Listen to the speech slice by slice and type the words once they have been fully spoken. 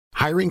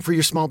Hiring for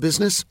your small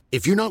business?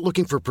 If you're not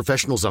looking for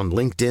professionals on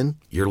LinkedIn,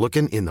 you're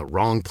looking in the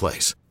wrong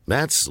place.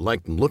 That's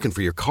like looking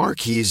for your car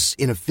keys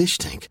in a fish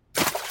tank.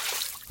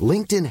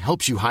 LinkedIn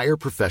helps you hire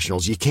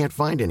professionals you can't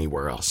find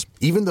anywhere else,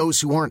 even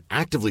those who aren't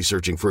actively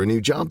searching for a new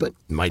job but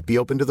might be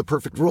open to the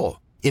perfect role.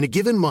 In a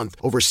given month,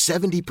 over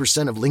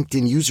 70% of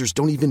LinkedIn users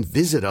don't even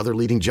visit other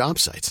leading job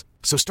sites.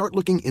 So start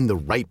looking in the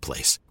right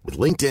place. With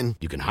LinkedIn,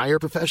 you can hire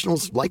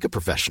professionals like a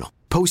professional.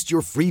 Post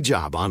your free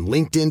job on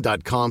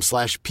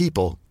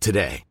linkedin.com/people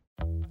today.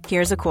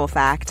 Here's a cool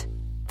fact.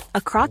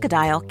 A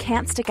crocodile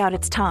can't stick out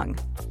its tongue.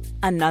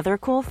 Another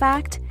cool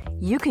fact,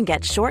 you can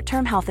get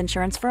short-term health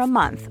insurance for a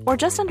month or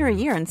just under a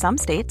year in some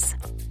states.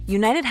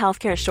 United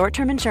Healthcare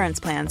short-term insurance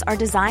plans are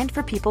designed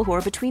for people who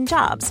are between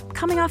jobs,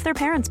 coming off their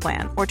parents'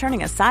 plan, or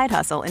turning a side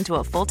hustle into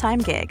a full-time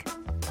gig.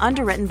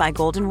 Underwritten by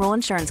Golden Rule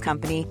Insurance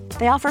Company,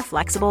 they offer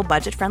flexible,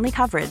 budget-friendly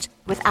coverage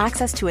with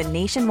access to a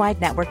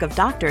nationwide network of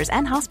doctors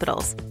and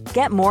hospitals.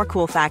 Get more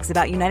cool facts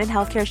about United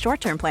Healthcare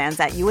short-term plans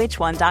at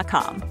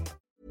uh1.com.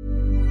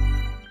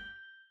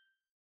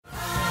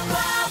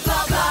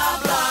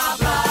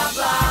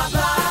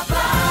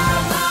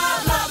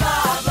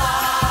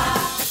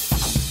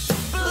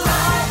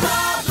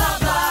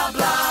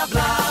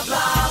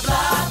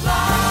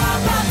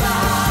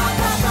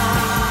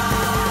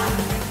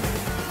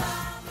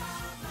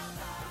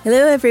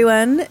 Hello,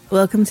 everyone.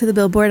 Welcome to the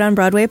Billboard on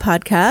Broadway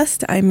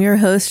podcast. I'm your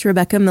host,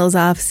 Rebecca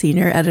Milzoff,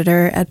 senior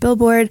editor at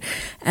Billboard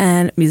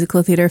and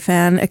musical theater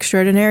fan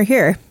extraordinaire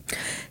here.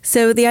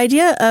 So the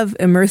idea of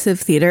immersive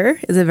theater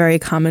is a very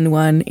common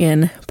one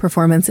in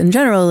performance in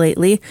general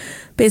lately.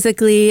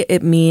 Basically,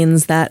 it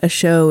means that a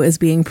show is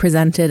being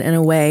presented in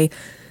a way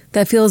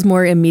that feels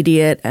more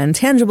immediate and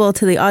tangible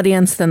to the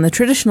audience than the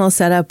traditional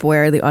setup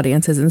where the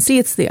audience is in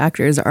seats, the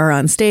actors are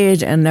on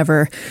stage, and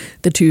never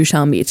the two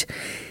shall meet.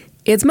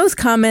 It's most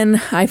common,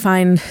 I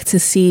find, to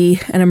see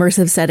an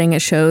immersive setting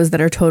at shows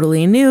that are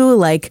totally new,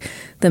 like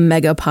the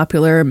mega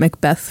popular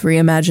Macbeth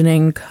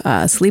reimagining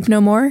Sleep No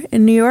More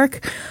in New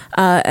York,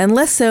 and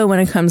less so when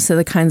it comes to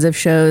the kinds of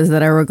shows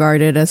that are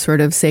regarded as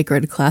sort of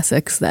sacred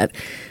classics that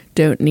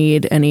don't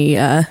need any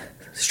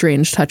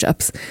strange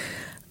touch-ups.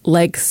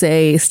 Like,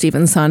 say,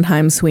 Stephen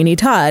Sondheim's Sweeney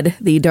Todd,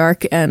 the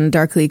dark and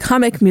darkly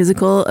comic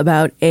musical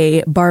about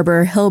a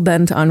barber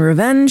hell-bent on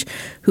revenge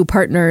who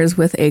partners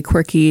with a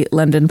quirky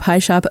London pie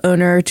shop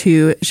owner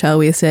to, shall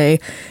we say,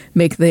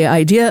 make the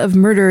idea of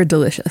murder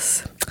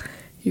delicious.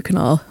 You can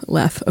all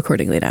laugh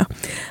accordingly now.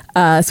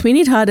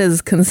 Sweeney Todd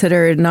is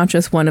considered not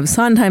just one of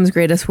Sondheim's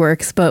greatest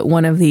works, but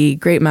one of the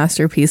great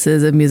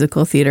masterpieces of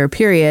musical theater,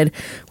 period,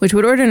 which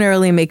would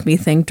ordinarily make me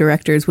think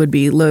directors would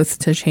be loath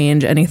to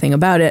change anything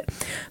about it.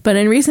 But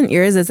in recent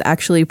years, it's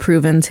actually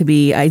proven to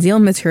be ideal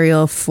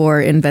material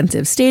for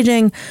inventive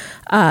staging.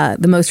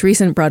 The most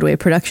recent Broadway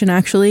production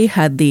actually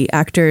had the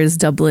actors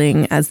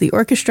doubling as the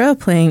orchestra,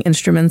 playing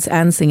instruments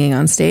and singing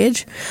on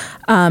stage.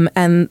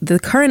 And the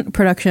current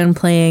production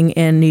playing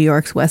in New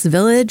York's West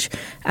Village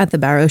at the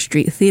Barrow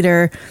Street Theatre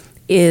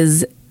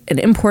is an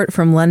import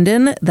from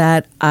London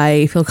that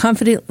I feel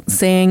confident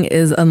saying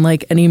is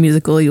unlike any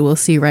musical you will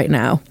see right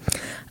now.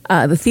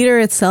 The theater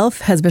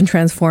itself has been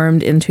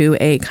transformed into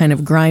a kind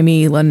of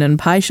grimy London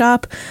pie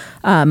shop.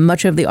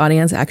 Much of the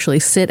audience actually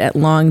sit at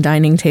long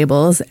dining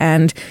tables,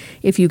 and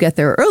if you get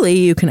there early,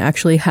 you can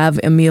actually have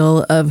a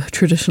meal of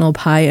traditional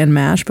pie and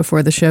mash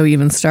before the show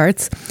even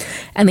starts.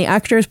 And the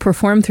actors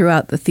perform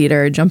throughout the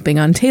theater, jumping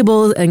on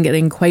tables and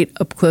getting quite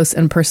up close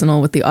and personal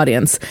with the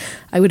audience.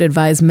 I would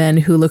advise men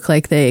who look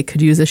like they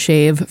could use a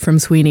shave from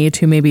Sweeney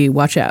to maybe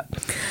watch out.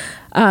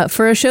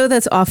 For a show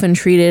that's often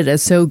treated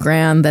as so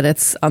grand that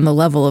it's on the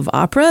level of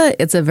opera,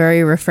 it's a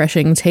very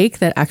refreshing take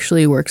that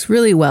actually works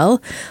really well.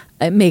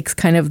 It makes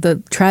kind of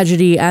the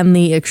tragedy and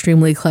the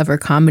extremely clever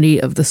comedy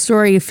of the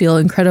story feel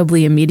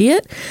incredibly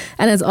immediate.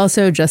 And it's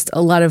also just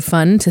a lot of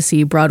fun to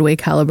see Broadway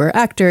caliber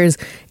actors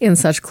in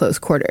such close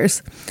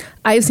quarters.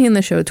 I've seen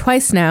the show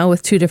twice now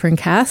with two different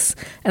casts,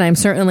 and I'm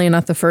certainly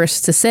not the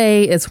first to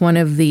say it's one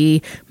of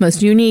the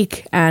most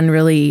unique and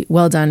really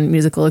well done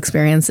musical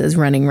experiences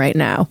running right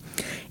now.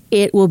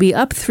 It will be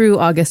up through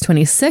August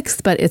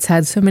 26th, but it's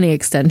had so many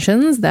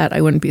extensions that I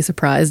wouldn't be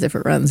surprised if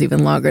it runs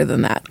even longer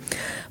than that.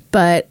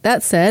 But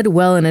that said,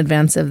 well in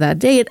advance of that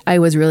date, I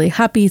was really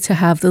happy to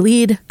have the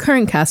lead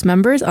current cast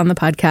members on the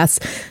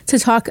podcast to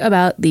talk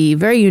about the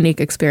very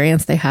unique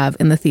experience they have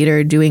in the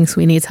theater doing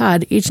Sweeney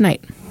Todd each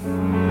night.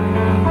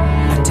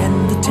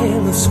 Attend the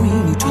tale of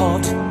Sweeney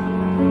Todd.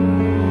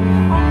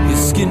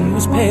 His skin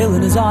was pale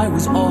and his eye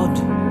was odd.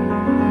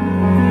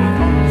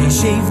 He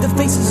shaved the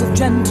faces of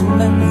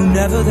gentlemen who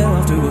never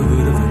thereafter were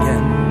heard of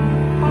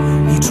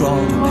again. He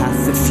trod a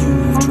path that few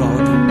have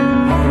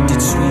trod,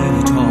 did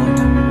Sweeney Todd.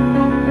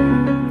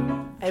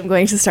 I'm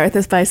going to start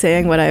this by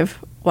saying what I've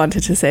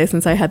wanted to say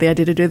since I had the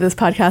idea to do this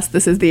podcast.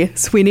 This is the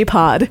Sweeney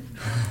Pod.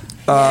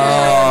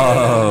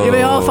 Oh. You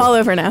may all fall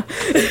over now.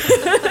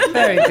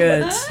 Very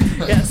good.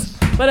 Yes.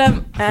 But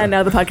and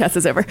now the podcast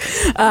is over.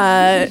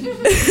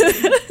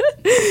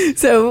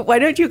 So why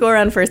don't you go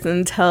around first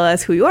and tell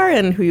us who you are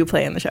and who you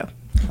play in the show?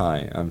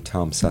 Hi, I'm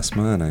Tom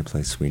Sesma, and I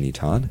play Sweeney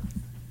Todd.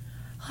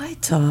 Hi,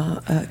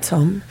 Tom.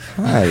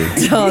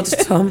 Hi.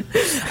 Tom.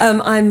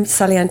 I'm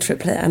Sally Ann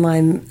Triplett, and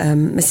I'm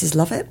Mrs.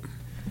 Lovett.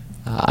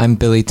 I'm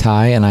Billy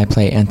Ty, and I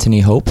play Anthony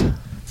Hope.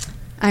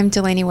 I'm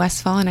Delaney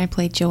Westfall, and I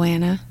play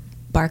Joanna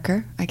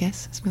Barker, I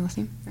guess is my last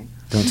name, right?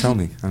 Don't tell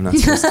me. I'm not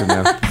supposed to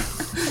know.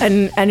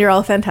 And you're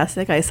all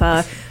fantastic. I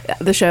saw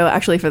the show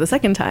actually for the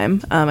second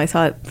time. I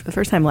saw it the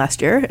first time last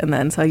year, and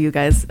then saw you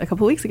guys a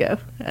couple weeks ago.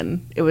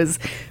 And it was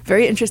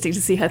very interesting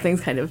to see how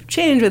things kind of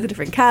change with a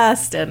different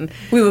cast and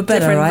we were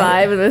better, different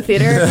right? vibe in the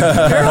theater.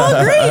 They're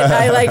all great.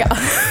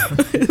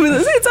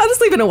 It's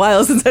honestly been a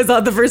while since I saw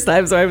it the first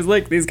time, so I was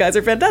like, these guys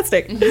are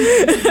fantastic. No,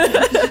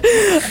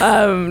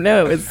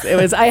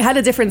 it was. I had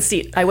a different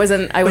seat. I was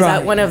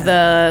at one of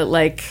the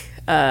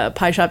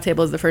pie shop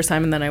tables the first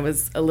time, and then I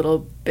was a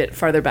little bit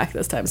farther back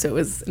this time, so it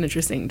was an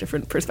interesting,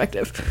 different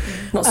perspective.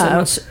 Not so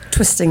much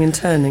twisting and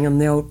turning on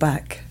the old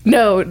back.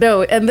 No,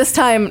 and this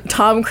time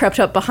Tom crept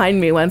up behind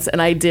me once,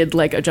 and I did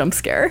like a jump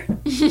scare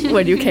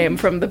when you came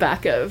from the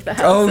back of the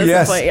house. Oh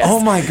yes. Yes! Oh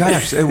my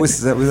gosh! That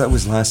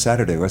was last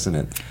Saturday, wasn't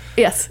it?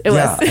 Yes, it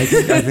was. Yeah,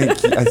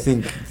 I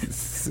think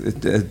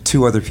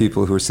two other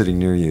people who were sitting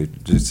near you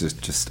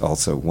just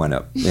also went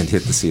up and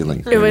hit the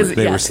ceiling. They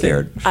were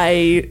scared.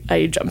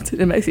 I jumped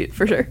in my seat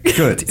for sure.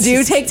 Good. Do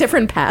you take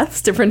different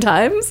paths, different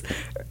times?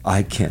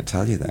 I can't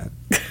tell you that.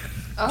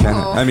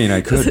 I mean,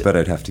 I could, but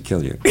I'd have to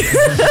kill you.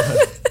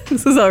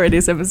 This is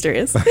already so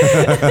mysterious.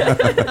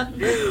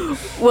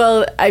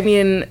 Well, I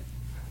mean,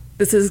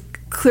 this is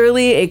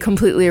clearly a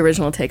completely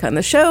original take on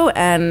the show,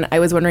 and I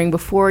was wondering,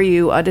 before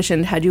you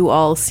auditioned, had you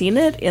all seen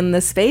it in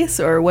the space,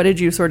 or what did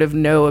you sort of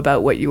know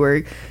about what you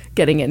were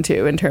getting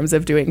into in terms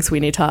of doing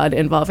Sweeney Todd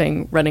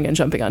involving running and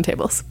jumping on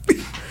tables?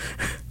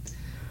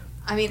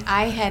 I mean,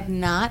 I had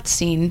not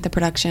seen the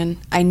production.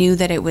 I knew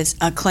that it was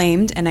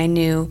acclaimed, and I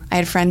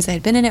had friends that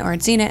had been in it or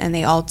had seen it, and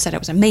they all said it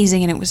was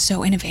amazing and it was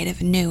so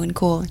innovative and new and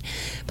cool.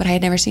 But I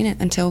had never seen it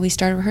until we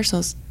started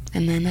rehearsals,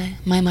 and then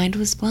my mind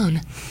was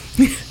blown.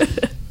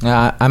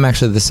 I'm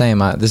actually the same.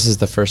 This is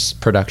the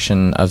first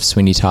production of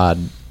Sweeney Todd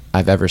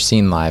I've ever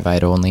seen live. I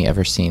had only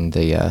ever seen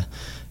the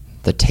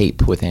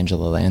tape with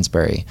Angela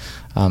Lansbury.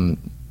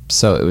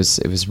 So it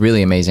was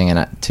really amazing,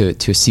 and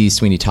to see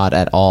Sweeney Todd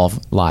at all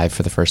live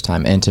for the first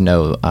time, and to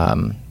know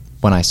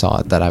when I saw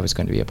it that I was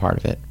going to be a part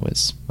of it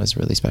was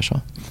really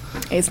special.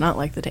 It's not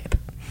like the tape.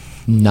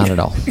 Not at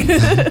all.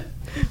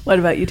 What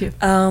about you two?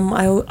 I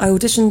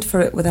auditioned for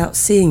it without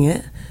seeing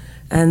it,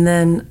 and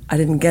then I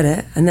didn't get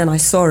it, and then I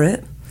saw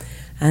it,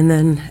 and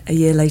then a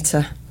year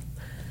later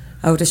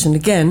I auditioned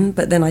again,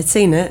 but then I'd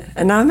seen it,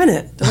 and now I'm in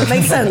it. Does it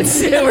make sense?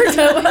 It worked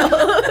out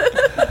well.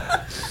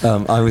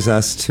 I was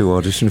asked to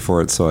audition for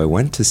it, so I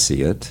went to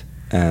see it,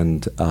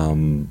 and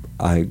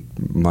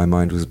my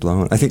mind was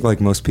blown. I think,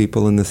 like most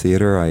people in the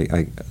theater,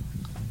 I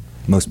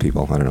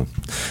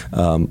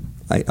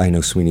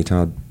know Sweeney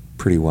Todd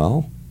pretty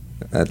well.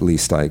 At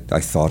least I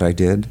thought I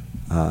did.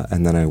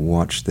 And then I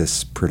watched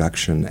this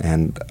production,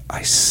 and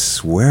I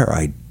swear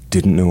I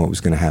didn't know what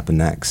was going to happen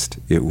next.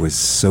 It was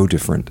so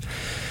different.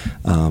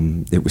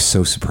 It was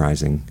so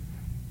surprising,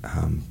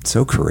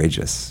 so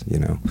courageous,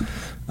 in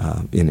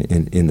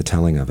the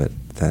telling of it,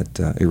 that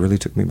it really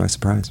took me by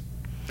surprise.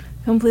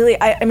 Completely.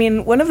 I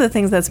mean, one of the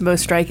things that's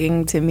most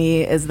striking to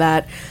me is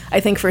that I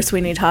think for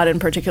Sweeney Todd in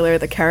particular,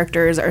 the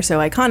characters are so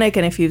iconic,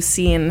 and if you've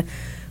seen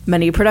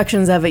many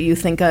productions of it, you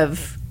think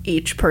of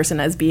each person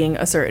as being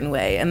a certain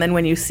way. And then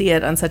when you see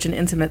it on such an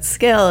intimate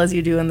scale as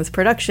you do in this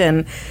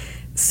production,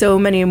 so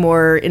many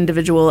more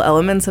individual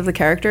elements of the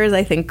characters,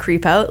 I think,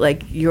 creep out.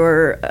 Like,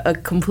 you're a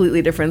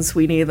completely different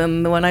Sweeney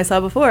than the one I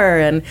saw before,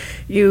 and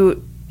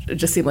you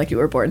just seem like you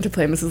were born to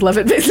play Mrs.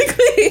 Lovett,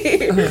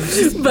 basically.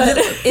 But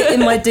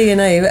in my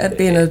DNA,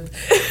 being a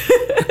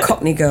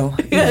Cockney girl.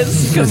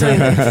 Yes,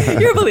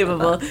 completely. You're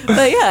believable.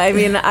 But yeah, I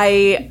mean,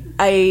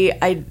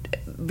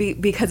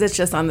 because it's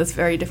just on this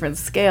very different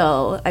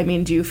scale, I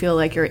mean, do you feel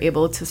like you're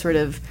able to sort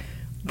of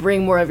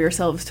bring more of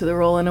yourselves to the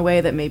role in a way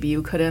that maybe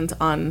you couldn't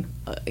on,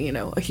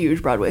 a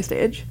huge Broadway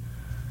stage?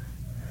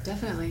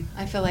 Definitely.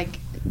 I feel like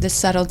the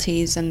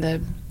subtleties and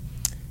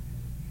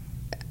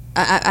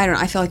I don't know,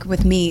 I feel like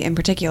with me in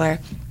particular,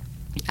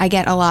 I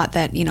get a lot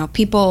that,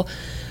 people,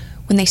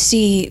 when they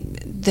see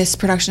this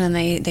production and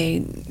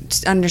they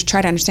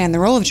try to understand the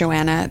role of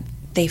Joanna,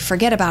 they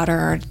forget about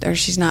her, or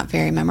she's not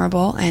very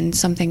memorable. And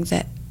something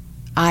that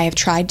I have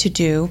tried to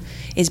do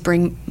is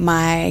bring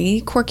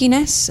my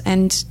quirkiness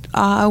and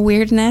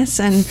weirdness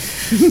and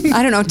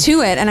I don't know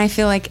to it, and I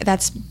feel like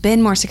that's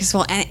been more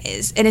successful, and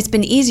it's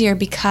been easier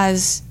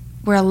because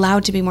we're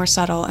allowed to be more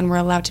subtle and we're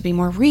allowed to be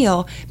more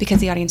real because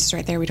the audience is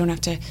right there. We don't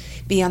have to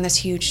be on this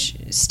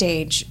huge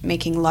stage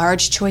making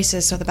large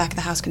choices so the back of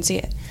the house can see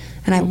it,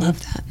 and I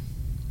love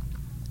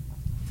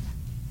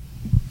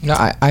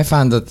that. I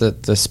found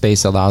that the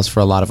space allows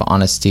for a lot of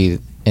honesty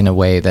in a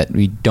way that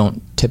we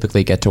don't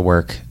typically get to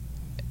work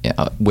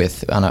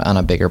with on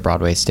a bigger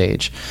Broadway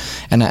stage,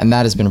 and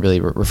that has been really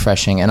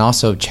refreshing and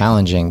also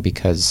challenging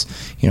because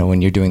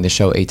when you're doing the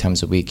show 8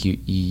 times a week,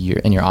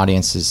 and your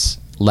audience is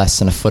less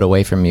than a foot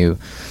away from you,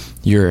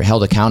 you're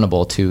held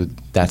accountable to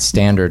that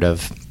standard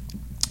of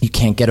you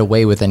can't get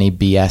away with any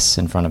BS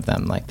in front of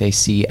them. Like, they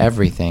see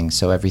everything,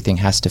 so everything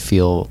has to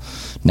feel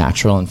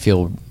natural and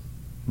feel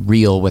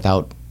real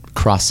without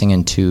crossing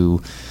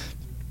into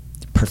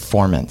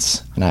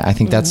performance. And I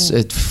think that's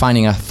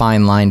finding a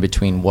fine line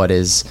between what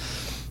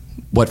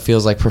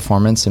feels like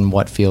performance and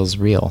what feels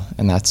real.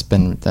 And that's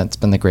been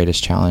the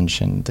greatest challenge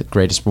and the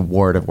greatest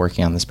reward of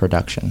working on this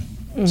production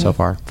so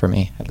far, for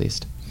me at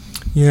least.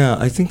 Yeah,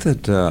 I think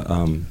that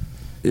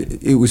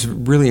it was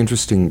really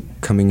interesting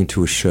coming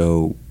into a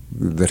show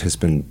that has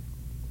been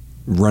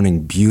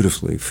running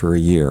beautifully for a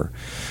year.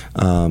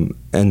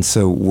 And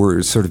so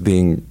we're sort of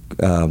being,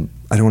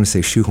 I don't want to say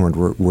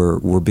shoehorned,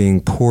 we're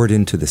being poured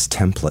into this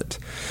template.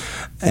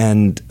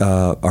 And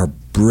our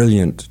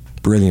brilliant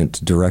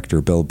director,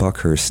 Bill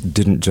Buckhurst,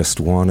 didn't just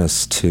want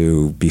us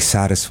to be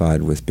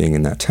satisfied with being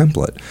in that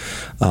template.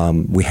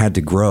 We had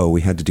to grow,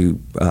 we had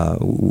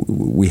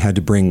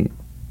to bring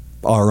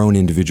our own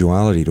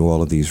individuality to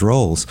all of these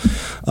roles.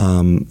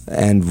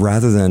 And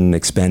rather than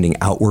expanding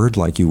outward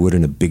like you would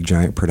in a big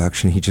giant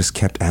production, he just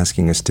kept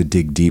asking us to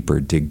dig deeper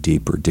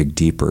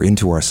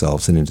into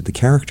ourselves and into the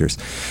characters.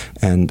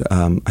 And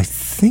I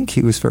think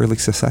he was fairly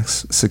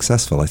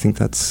successful. I think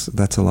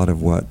that's a lot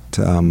of what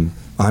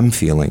I'm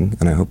feeling,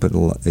 and I hope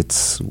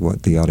it's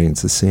what the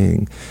audience is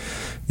seeing,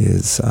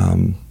 is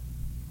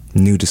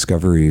new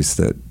discoveries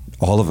that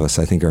all of us,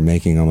 I think, are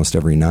making almost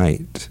every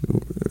night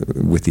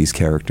with these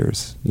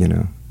characters,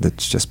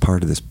 that's just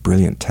part of this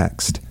brilliant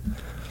text.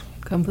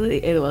 Completely.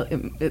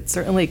 It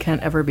certainly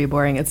can't ever be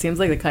boring. It seems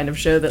like the kind of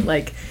show that,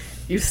 like,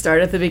 you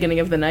start at the beginning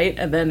of the night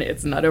and then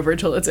it's not over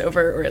till it's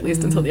over, or at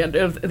least until the end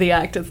of the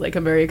act. It's like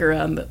a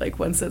merry-go-round that, like,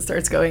 once it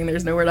starts going,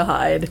 there's nowhere to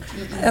hide.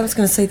 I was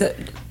going to say that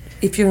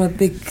if you're in a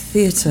big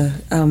theatre,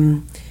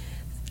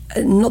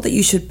 not that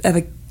you should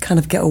ever kind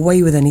of get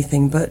away with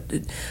anything, but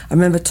I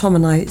remember Tom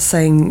and I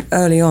saying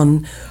early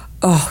on,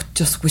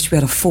 just wish we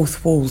had a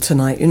fourth wall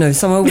tonight,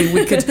 somewhere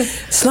we could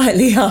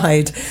slightly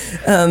hide,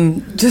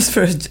 just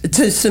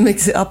to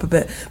mix it up a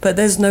bit. But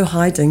there's no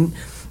hiding,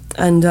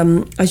 and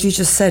as you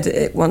just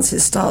said, once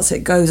it starts,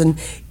 it goes, and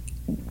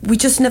we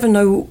just never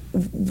know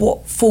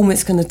what form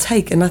it's going to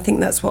take, and I think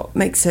that's what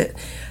makes it.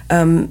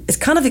 It's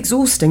kind of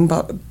exhausting,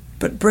 but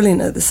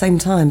brilliant at the same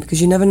time,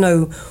 because you never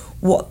know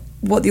what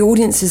the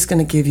audience is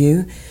going to give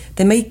you.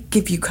 They may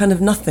give you kind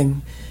of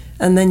nothing,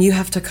 and then you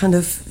have to kind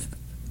of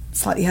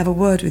slightly have a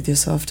word with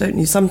yourself, don't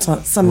you?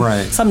 Sometimes, some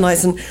nights,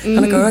 and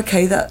kind of go,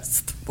 okay,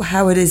 that's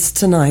how it is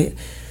tonight.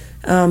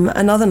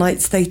 And other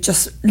nights, they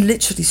just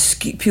literally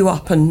scoop you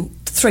up and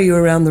throw you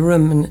around the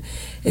room, and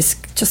it's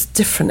just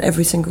different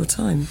every single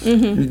time.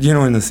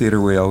 Mm-hmm. In the theater,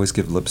 we always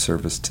give lip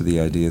service to the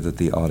idea that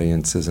the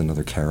audience is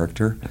another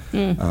character.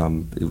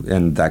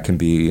 And that can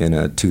be in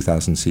a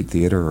 2,000-seat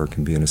theater, or it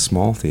can be in a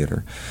small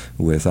theater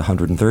with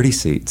 130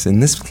 seats. In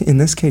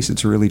this case,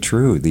 it's really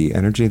true. The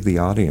energy of the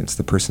audience,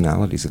 the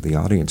personalities of the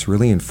audience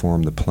really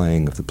inform the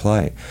playing of the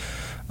play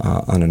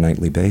on a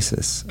nightly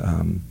basis.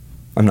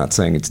 I'm not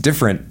saying it's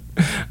different.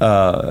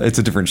 It's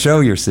a different show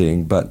you're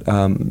seeing, but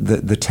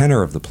the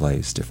tenor of the play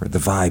is different. The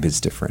vibe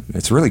is different.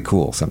 It's really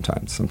cool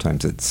sometimes.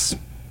 Sometimes it's a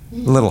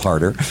little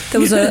harder.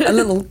 There was a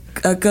little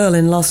girl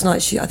in last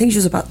night. I think she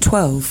was about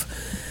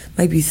 12,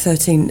 maybe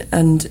 13,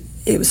 and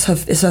it's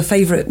her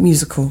favourite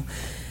musical.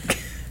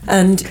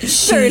 And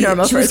very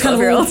normal for a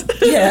 12-year-old.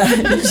 Yeah,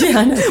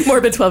 I know.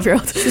 Morbid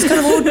 12-year-old. She was kind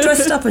of all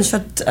dressed up, and she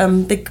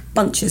had big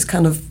bunches,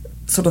 kind of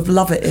sort of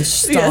Love-It-ish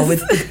style,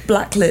 with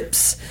black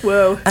lips.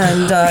 Whoa.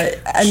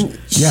 And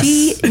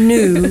she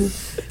knew,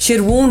 she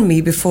had warned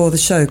me before the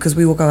show, because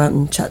we will go out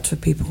and chat to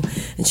people,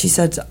 and she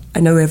said, I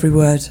know every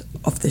word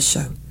of this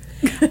show.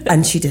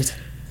 And she did.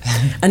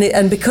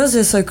 And because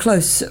they're so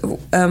close,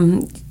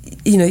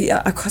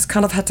 I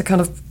kind of had to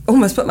kind of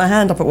almost put my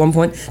hand up at one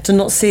point to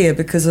not see her,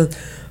 because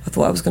I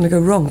thought I was going to go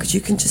wrong, because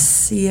you can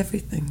just see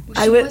everything.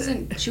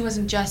 She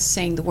wasn't just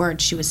saying the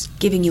words; she was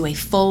giving you a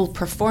full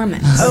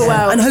performance. Oh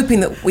wow! And hoping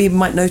that we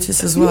might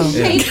notice as well.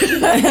 Maybe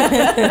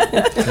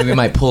we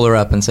might pull her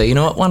up and say, you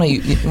know what? Why don't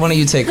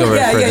you take over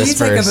for this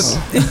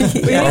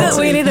verse?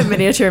 We need a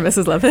miniature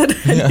Mrs. Lovett.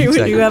 Yeah,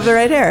 exactly. You have the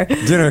right hair.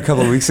 Dinner a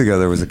couple of weeks ago,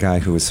 there was a guy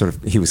who was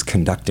he was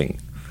conducting.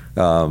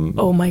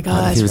 Oh my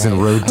God! He was in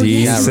row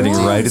D, sitting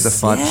right at the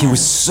front. Yeah. He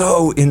was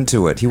so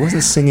into it. He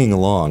wasn't singing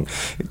along.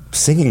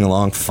 Singing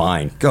along,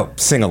 fine. Go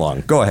sing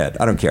along. Go ahead.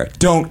 I don't care.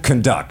 Don't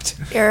conduct.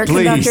 Air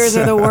conductors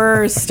are the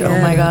worst. Oh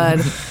my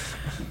God!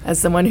 As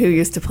someone who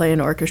used to play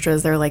in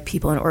orchestras, there are like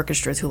people in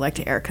orchestras who like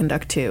to air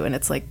conduct too, and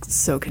it's like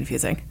so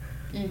confusing.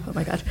 Oh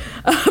my God.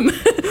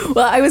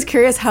 Well, I was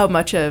curious how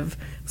much of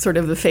sort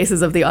of the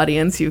faces of the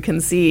audience you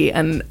can see,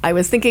 and I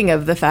was thinking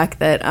of the fact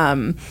that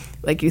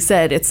like you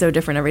said, it's so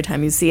different every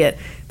time you see it.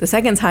 The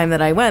second time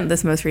that I went,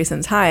 this most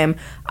recent time,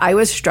 I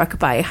was struck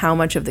by how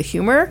much of the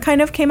humor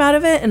kind of came out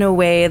of it in a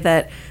way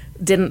that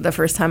didn't the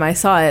first time I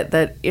saw it,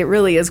 that it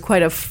really is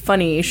quite a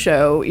funny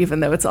show,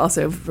 even though it's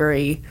also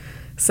very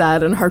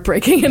sad and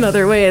heartbreaking in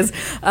other ways.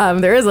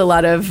 There is a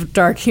lot of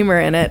dark humor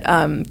in it.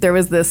 There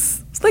was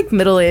this like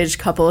middle-aged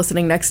couple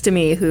sitting next to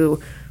me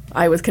who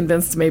I was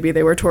convinced maybe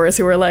they were tourists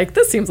who were like,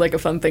 this seems like a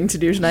fun thing to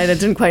do tonight. I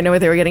didn't quite know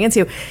what they were getting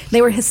into.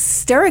 They were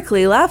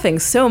hysterically laughing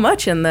so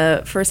much in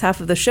the first half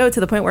of the show to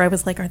the point where I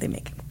was like, are they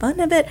making fun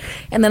of it?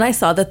 And then I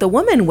saw that the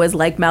woman was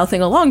like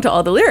mouthing along to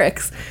all the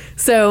lyrics.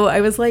 So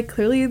I was like,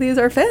 clearly these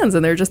are fans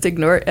and they're just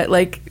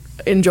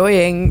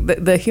enjoying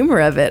the humor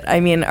of it. I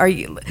mean,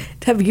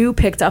 have you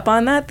picked up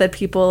on that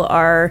people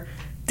are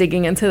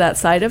digging into that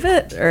side of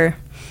it, or?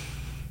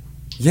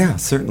 Yeah,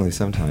 certainly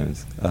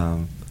sometimes.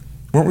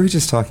 Weren't we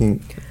just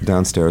talking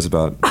downstairs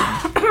about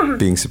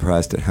being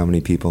surprised at how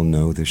many people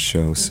know this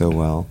show so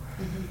well?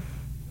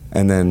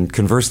 And then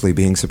conversely,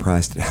 being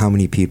surprised at how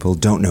many people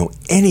don't know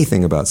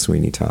anything about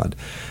Sweeney Todd.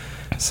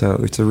 So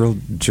it's a real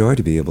joy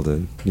to be able to,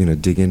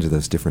 dig into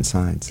those different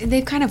sides.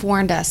 They've kind of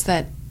warned us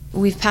that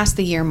we've passed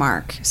the year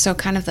mark. So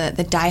kind of the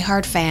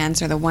diehard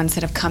fans, or the ones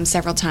that have come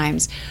several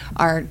times,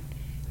 are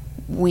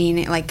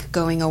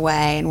going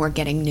away, and we're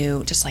getting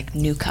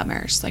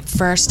newcomers, like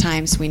first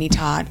time Sweeney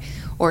Todd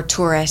or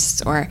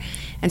tourists,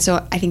 and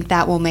so I think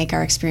that will make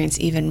our experience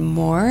even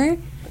more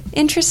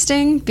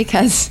interesting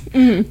because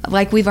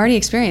like we've already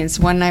experienced,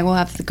 one night we'll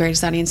have the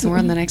greatest audience in the world,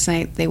 and the next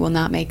night they will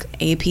not make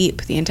a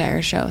peep the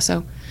entire show.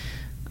 So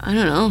I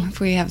don't know if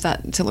we have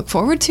that to look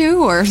forward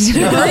to or to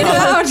worry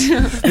about.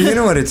 You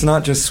know what? It's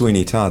not just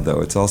Sweeney Todd,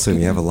 though. It's also,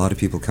 you have a lot of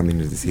people coming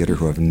to the theater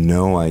who have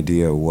no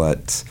idea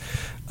what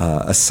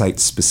a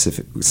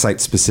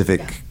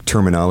site-specific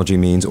terminology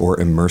means or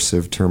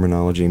immersive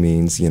terminology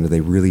means. They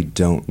really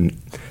don't.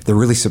 They're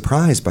really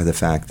surprised by the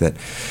fact that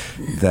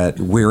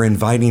we're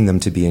inviting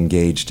them to be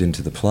engaged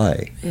into the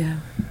play. Yeah,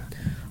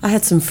 I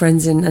had some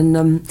friends in, and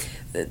on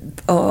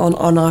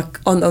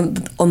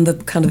the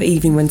kind of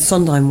evening when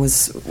Sondheim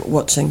was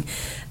watching,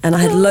 and I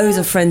had loads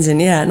of friends in.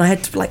 Yeah, and I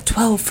had like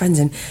 12 friends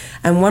in,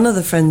 and one of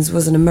the friends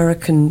was an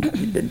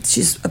American.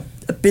 She's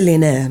a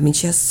billionaire. I mean,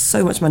 she has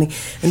so much money.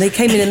 And they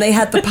came in and they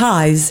had the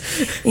pies.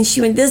 And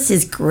she went, this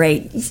is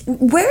great.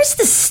 Where's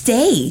the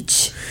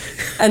stage?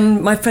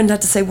 And my friend had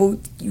to say, well,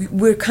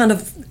 we're in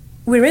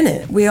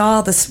it.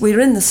 We're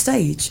in the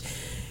stage.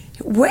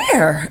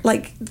 Where?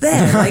 Like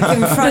there, like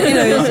in front,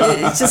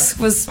 it just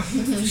was,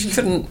 she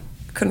couldn't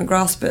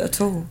grasp it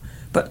at all.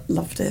 But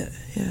loved it,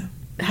 yeah.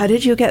 How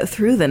did you get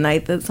through the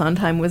night that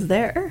Sondheim was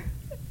there?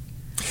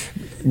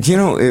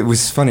 It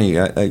was funny.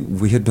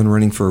 We had been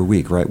running for a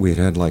week, right? We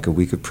had like a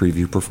week of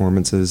preview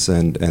performances,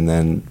 and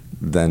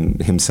then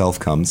himself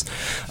comes.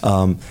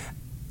 And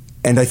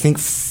I think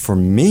for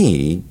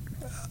me,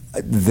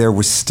 there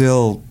was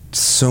still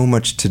so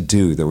much to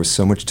do. There was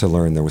so much to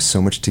learn. There was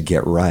so much to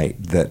get right.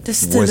 There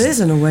still is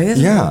in a way,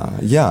 isn't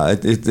it? Yeah.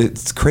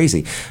 It's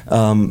crazy.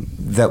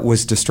 That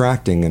was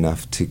distracting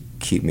enough to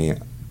keep me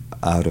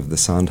out of the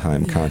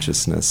Sondheim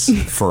consciousness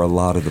for a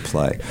lot of the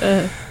play.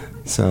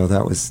 So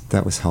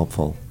that was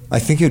helpful. I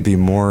think it would be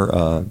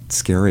more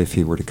scary if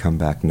he were to come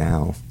back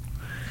now.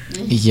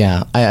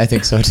 Yeah, I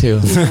think so too.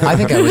 I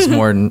think I was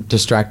more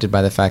distracted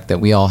by the fact that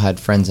we all had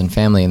friends and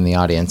family in the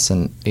audience,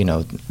 and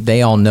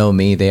they all know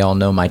me. They all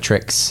know my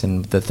tricks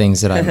and the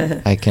things that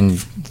I can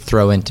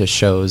throw into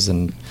shows,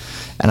 and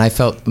I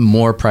felt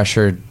more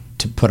pressured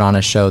to put on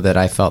a show that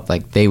I felt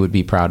like they would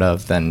be proud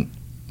of than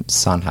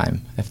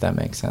Sondheim, if that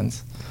makes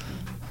sense.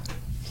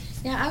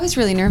 Yeah, I was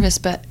really nervous,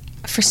 but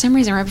for some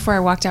reason, right before I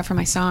walked out for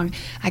my song,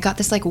 I got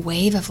this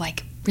wave of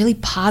really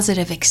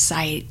positive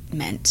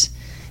excitement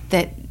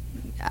that,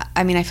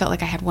 I felt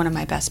like I had one of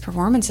my best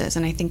performances,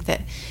 and I think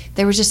that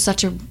there was just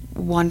such a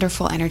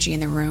wonderful energy in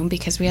the room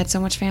because we had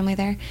so much family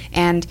there,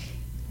 and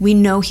we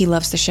know he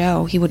loves the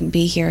show. He wouldn't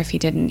be here if he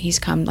didn't. He's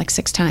come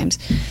 6 times.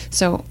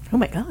 So, oh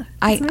my God,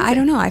 I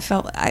don't know. I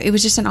felt it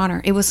was just an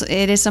honor.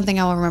 It is something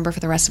I'll remember for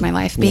the rest of my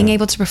life. Being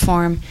able to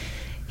perform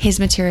his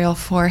material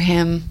for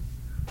him.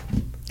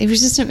 It was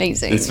just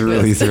amazing. It's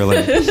really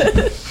thrilling.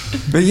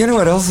 But you know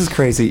what else is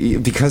crazy?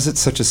 Because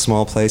it's such a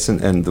small place,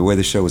 and the way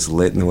the show is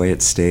lit and the way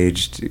it's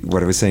staged,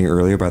 what I was saying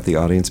earlier about the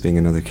audience being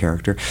another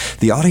character,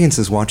 the audience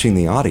is watching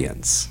the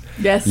audience.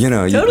 Yes,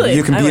 totally.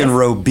 You can be in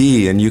row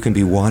B, and you can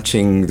be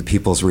watching the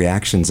people's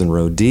reactions in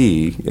row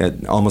D,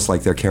 almost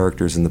like they're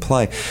characters in the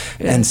play.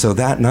 Yeah. And so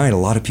that night, a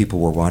lot of people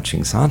were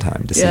watching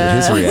Sondheim to see what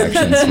his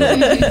reactions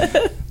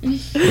were.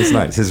 It was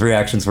nice. His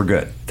reactions were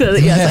good.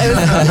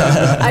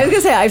 Yes, I was going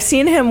to say, I've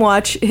seen him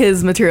watch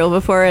his material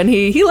before, and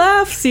he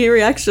laughs. He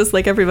reacts just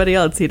like everybody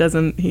else. He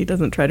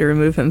doesn't try to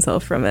remove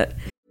himself from it.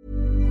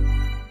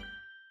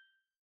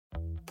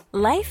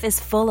 Life is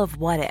full of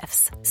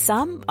what-ifs.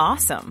 Some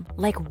awesome,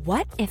 like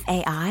what if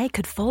AI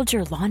could fold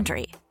your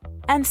laundry?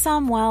 And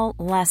some, well,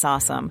 less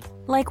awesome,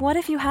 like what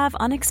if you have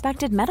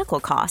unexpected medical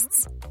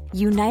costs?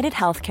 United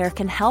Healthcare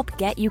can help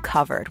get you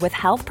covered with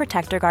Health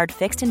Protector Guard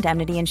fixed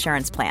indemnity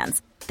insurance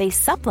plans. They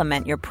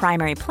supplement your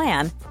primary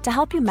plan to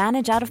help you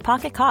manage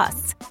out-of-pocket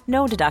costs.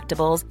 No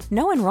deductibles,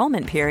 no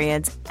enrollment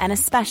periods, and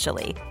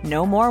especially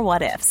no more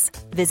what-ifs.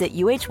 Visit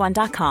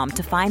UH1.com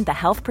to find the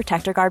Health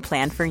Protector Guard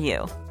plan for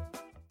you.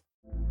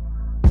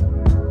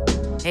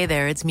 Hey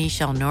there, it's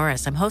Michelle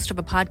Norris. I'm host of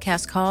a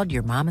podcast called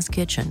Your Mama's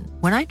Kitchen.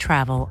 When I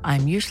travel,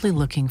 I'm usually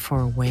looking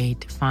for a way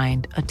to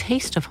find a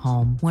taste of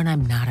home when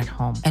I'm not at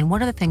home. And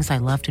one of the things I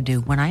love to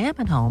do when I am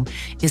at home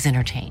is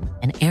entertain.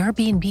 And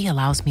Airbnb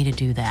allows me to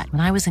do that.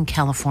 When I was in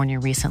California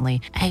recently,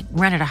 I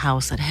rented a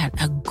house that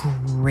had a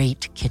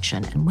great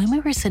kitchen. And when we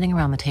were sitting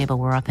around the table,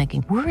 we were all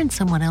thinking, we're in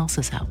someone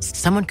else's house.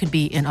 Someone could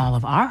be in all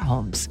of our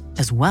homes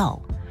as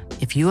well.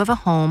 If you have a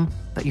home,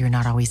 but you're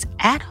not always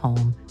at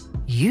home,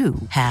 you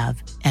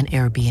have an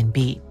Airbnb.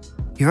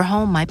 Your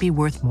home might be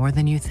worth more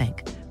than you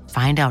think.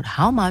 Find out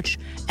how much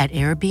at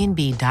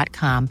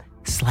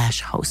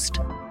airbnb.com/host.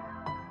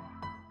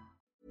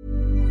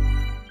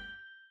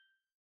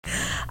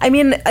 I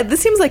mean,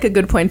 this seems like a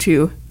good point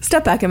to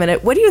step back a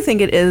minute. What do you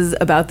think it is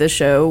about this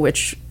show,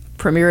 which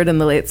premiered in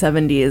the late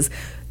 70s,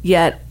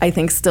 yet I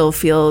think still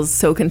feels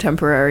so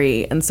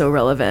contemporary and so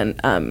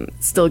relevant,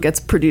 still gets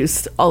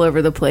produced all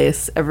over the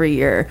place every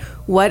year?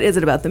 What is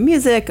it about the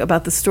music,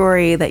 about the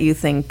story, that you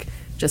think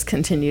just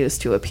continues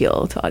to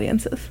appeal to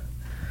audiences?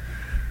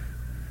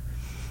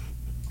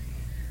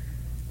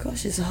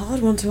 Gosh, it's a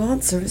hard one to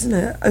answer, isn't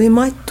it? I mean,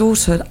 my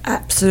daughter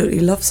absolutely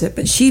loves it,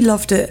 but she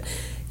loved it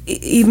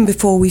even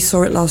before we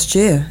saw it last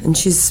year. And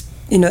she's,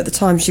 at the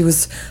time she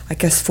was, I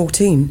guess,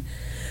 14.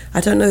 I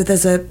don't know,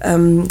 there's a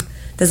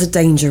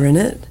danger in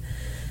it,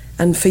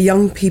 and for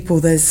young people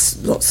there's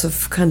lots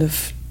of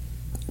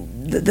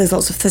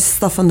this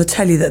stuff on the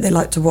telly that they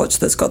like to watch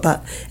that's got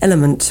that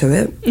element to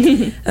it.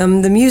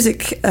 The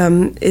music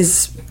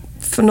is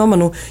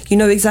phenomenal. You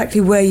know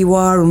exactly where you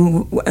are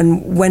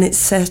and when it's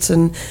set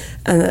and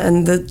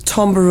the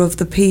timbre of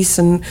the piece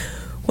and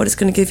what it's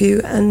going to give you,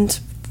 and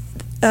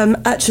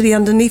actually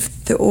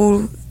underneath it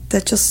all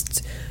they're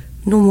just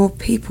normal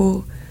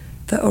people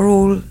that are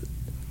all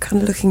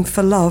kind of looking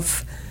for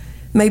love,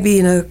 maybe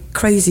in a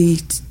crazy,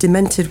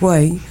 demented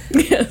way.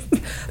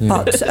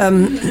 But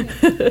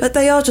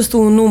they are just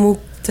all normal.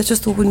 They're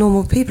just all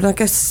normal people. I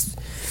guess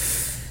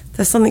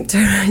there's something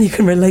you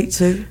can relate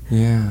to.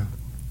 Yeah.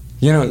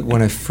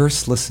 When I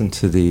first listened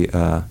to the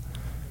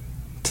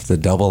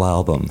double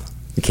album,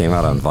 it came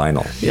out on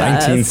vinyl.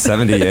 Yes.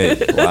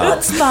 1978. Wow.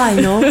 What's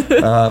vinyl?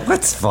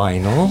 What's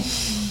vinyl?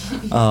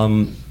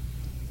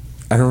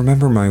 I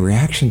remember my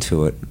reaction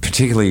to it,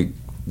 particularly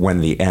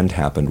when the end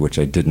happened, which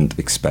I didn't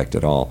expect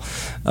at all.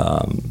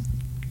 I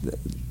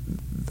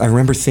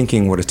remember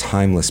thinking what a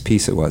timeless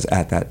piece it was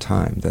at that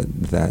time.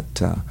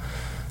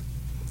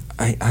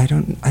 I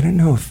don't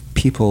know if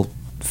people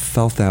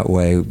felt that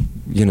way.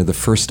 The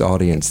first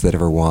audience that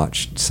ever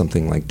watched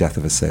something like Death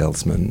of a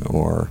Salesman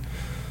or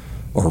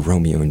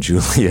Romeo and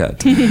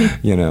Juliet,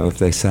 if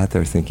they sat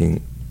there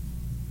thinking,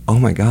 "Oh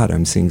my God,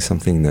 I'm seeing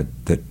something that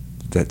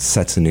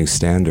sets a new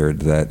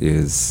standard that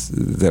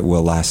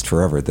will last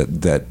forever,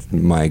 that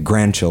my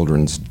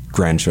grandchildren's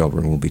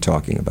grandchildren will be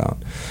talking about."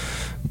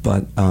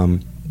 But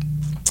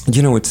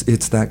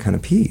it's that kind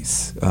of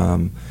piece.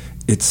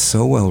 It's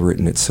so well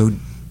written. It's so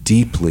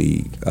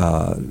deeply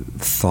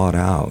thought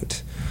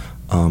out.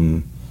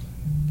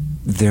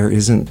 There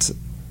isn't.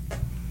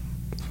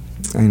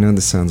 I know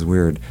this sounds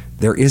weird.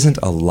 There isn't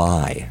a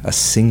lie, a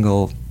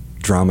single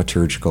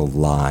dramaturgical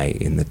lie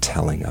in the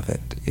telling of it.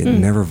 It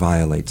never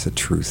violates the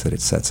truth that it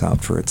sets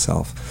out for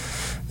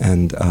itself,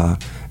 and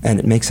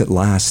it makes it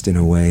last in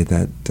a way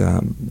that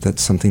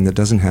that's something that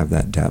doesn't have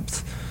that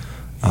depth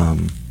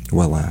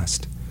will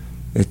last.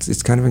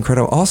 It's kind of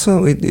incredible.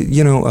 Also,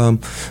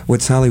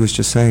 what Sally was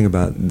just saying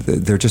about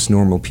they're just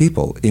normal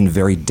people in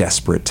very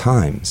desperate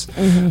times,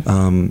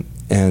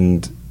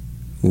 and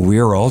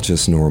we're all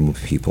just normal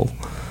people,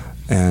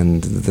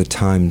 and the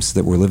times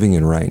that we're living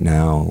in right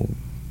now,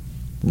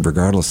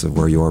 regardless of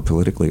where you are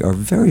politically, are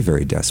very,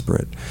 very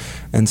desperate.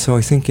 And so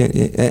I think,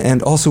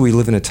 and also we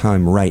live in a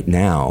time right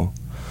now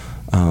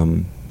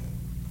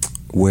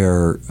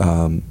where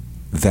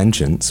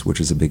vengeance, which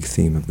is a big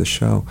theme of the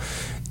show,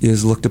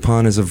 is looked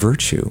upon as a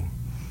virtue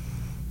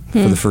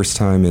for the first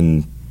time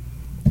in,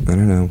 I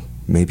don't know,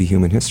 maybe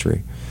human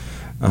history,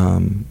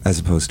 as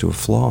opposed to a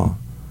flaw.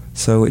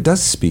 So it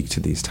does speak to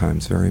these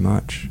times very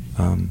much,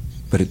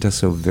 but it does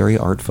so very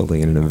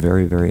artfully and in a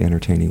very, very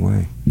entertaining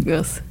way.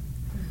 Yes.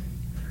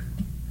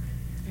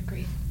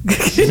 Agree.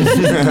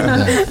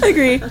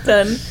 Agree.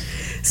 Done.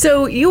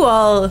 So you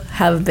all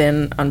have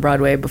been on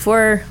Broadway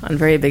before, on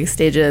very big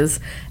stages,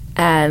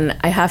 and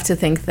I have to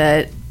think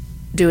that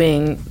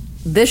doing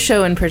this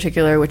show in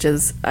particular, which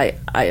is, I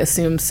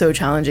assume, so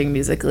challenging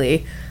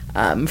musically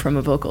from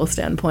a vocal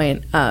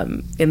standpoint,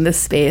 in this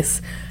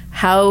space,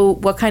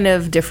 what kind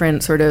of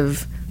different sort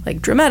of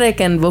like dramatic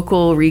and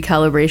vocal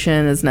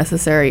recalibration is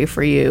necessary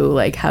for you?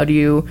 Like, how do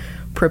you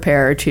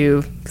prepare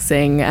to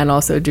sing and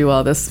also do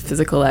all this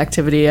physical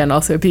activity and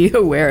also be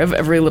aware of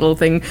every little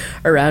thing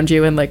around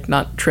you and like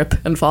not trip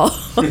and fall?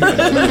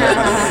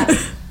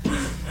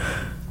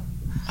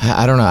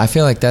 I don't know. I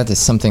feel like that is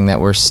something that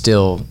we're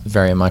still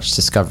very much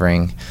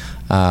discovering.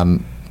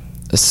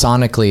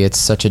 Sonically, it's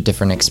such a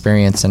different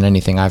experience than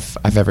anything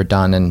I've ever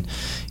done, and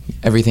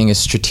everything is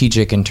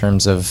strategic in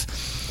terms of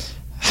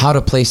how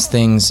to place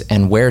things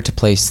and where to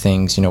place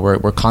things. You know,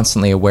 we're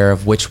constantly aware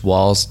of which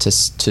walls to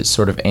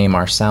sort of aim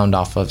our sound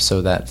off of,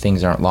 so that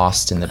things aren't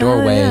lost in the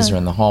doorways or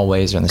in the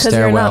hallways or in the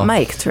stairwell. Because we're not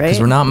mic'd, right? Because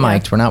we're not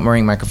mic'd. We're not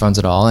wearing microphones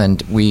at all,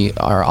 and we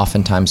are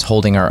oftentimes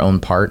holding our own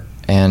part.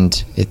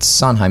 And it's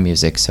Sondheim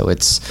music, so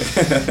it's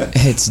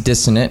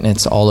dissonant and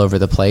it's all over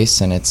the place,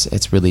 and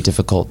it's really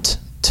difficult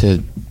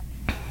to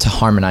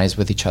harmonize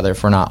with each other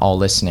if we're not all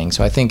listening.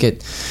 So I think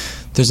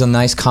there's a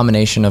nice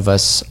combination of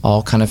us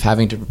all kind of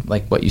having to,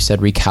 like what you said,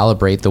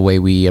 recalibrate the way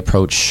we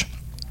approach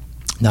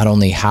not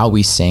only how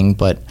we sing,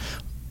 but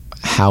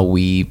how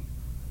we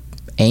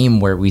aim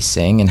where we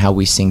sing and how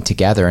we sing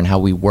together and how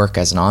we work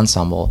as an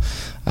ensemble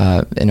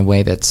in a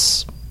way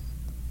that's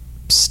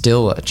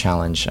still a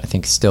challenge. I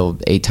think still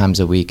 8 times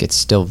a week, it's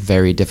still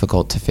very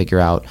difficult to figure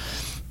out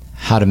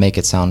how to make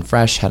it sound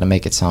fresh, how to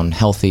make it sound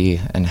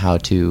healthy, and how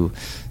to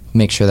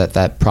make sure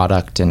that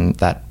product and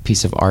that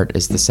piece of art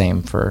is the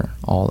same for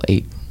all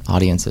 8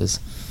 audiences.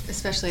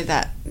 Especially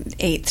that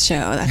 8th show,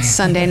 that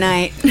Sunday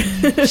night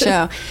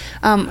show.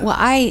 Well,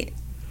 I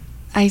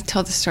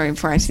told the story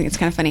before. I just think it's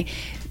kind of funny.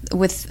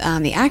 With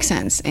the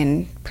accents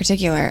in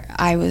particular,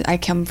 I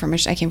came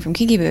from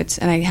Kinky Boots,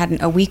 and I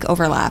had a week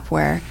overlap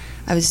where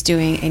I was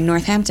doing a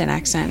Northampton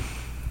accent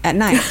at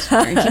night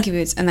during Kinky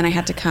Boots, and then I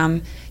had to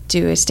come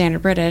do a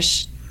standard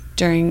British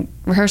during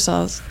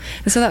rehearsals.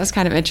 And so that was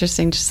kind of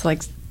interesting, just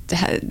like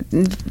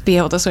be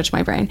able to switch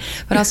my brain.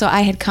 But also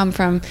I had come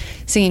from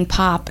singing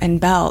pop and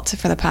belt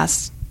for the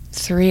past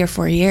 3 or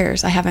 4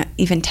 years. I haven't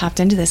even tapped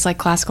into this like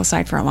classical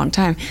side for a long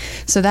time.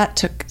 So that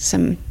took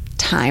some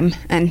time,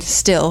 and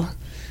still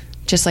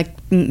just like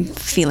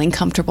feeling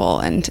comfortable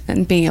and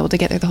being able to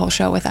get through the whole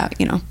show without,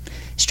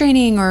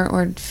 straining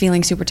or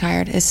feeling super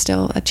tired is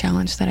still a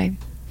challenge that I'm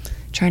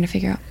trying to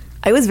figure out.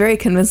 I was very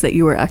convinced that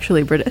you were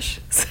actually British.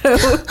 So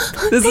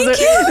this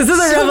is a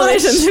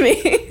revelation to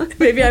me.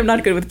 Maybe I'm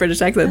not good with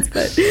British accents,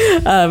 but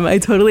I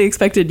totally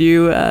expected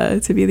you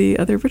to be the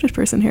other British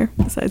person here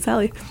besides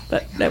Sally.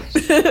 But no.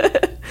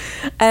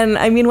 And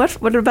I mean,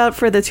 what about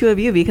for the two of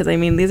you? Because I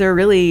mean, these are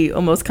really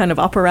almost kind of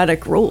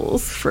operatic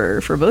roles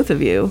for both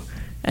of you,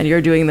 and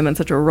you're doing them in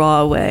such a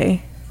raw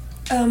way.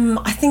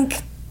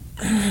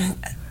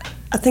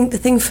 I think the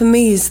thing for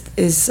me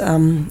is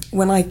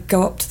when I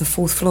go up to the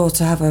 4th floor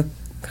to have a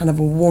kind of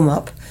a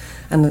warm-up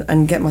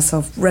and get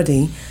myself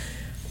ready,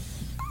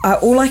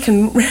 all I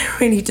can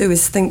really do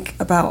is think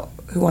about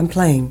who I'm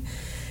playing.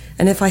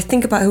 And if I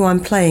think about who I'm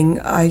playing,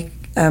 I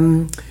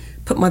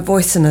put my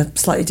voice in a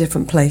slightly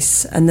different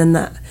place, and then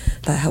that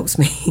helps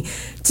me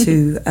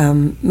to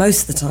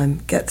most of the time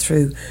get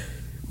through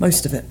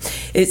most of it.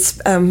 It's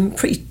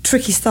pretty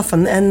tricky stuff,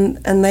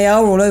 and they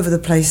are all over the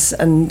place,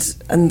 and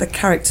the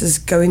characters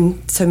go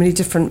in so many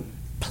different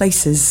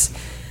places.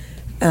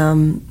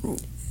 And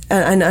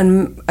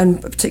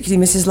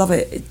particularly Mrs.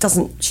 Lovett,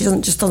 she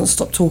doesn't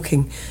stop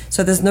talking,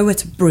 so there's nowhere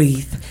to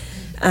breathe,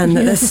 and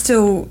there's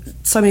still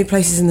so many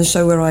places in the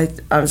show where I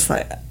was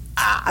like,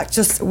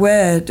 just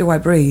where do I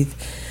breathe?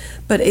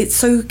 But it's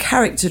so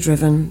character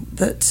driven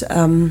that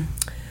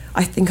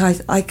I think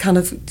I kind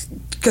of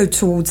go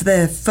towards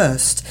there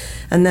first,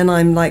 and then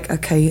I'm like,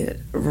 okay,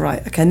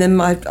 and then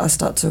I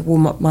start to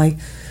warm up my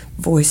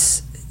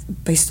voice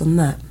based on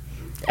that.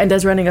 And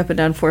does running up and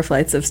down 4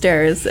 flights of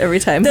stairs every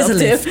time there's a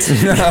lift?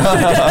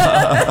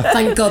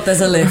 Thank God there's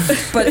a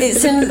lift. But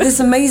it's in this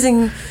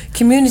amazing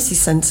community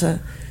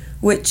centre,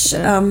 which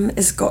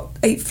has got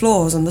 8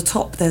 floors. On the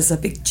top there's a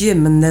big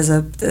gym, and there's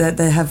a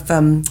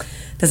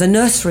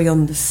nursery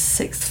on the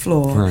 6th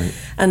floor. Right.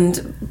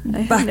 And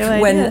back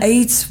when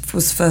AIDS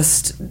was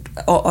first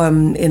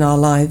in our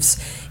lives,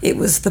 it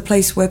was the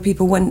place where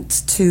people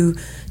went to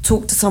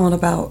talk to someone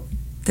about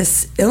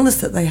this illness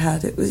that they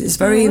had. It's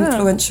very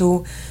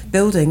influential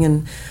building,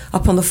 and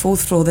up on the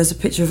 4th floor there's a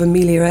picture of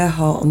Amelia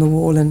Earhart on the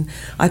wall, and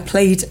I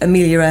played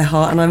Amelia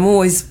Earhart, and I'm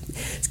always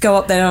go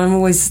up there and I'm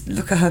always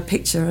look at her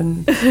picture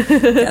and get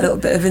a little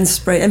bit of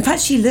inspiration. In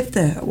fact, she lived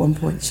there at one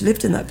point. She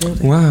lived in that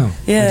building. Wow.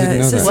 Yeah. I didn't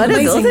know that. What a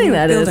building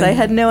that is. I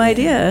had no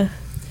idea.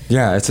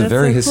 Yeah, it's a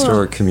very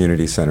historic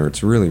community center.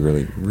 It's really,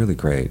 really, really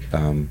great.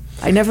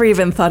 I never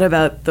even thought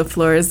about the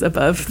floors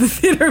above the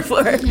theater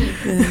floor.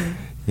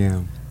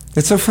 Yeah.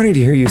 It's so funny to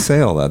hear you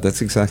say all that.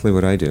 That's exactly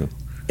what I do.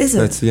 Is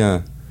it?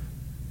 Yeah.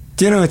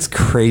 Do you know, it's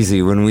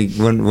crazy.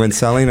 When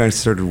Sally and I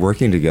started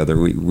working together,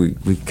 we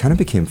kind of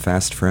became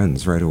fast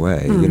friends right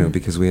away,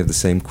 because we have the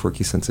same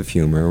quirky sense of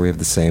humor, we have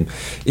the same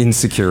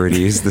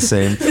insecurities, the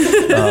same,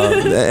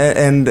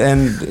 and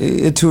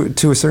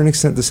to a certain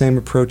extent, the same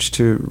approach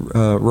to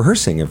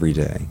rehearsing every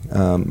day,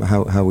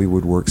 how we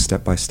would work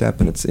step by step.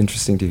 And it's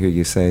interesting to hear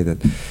you say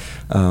that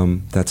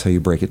that's how you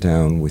break it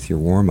down with your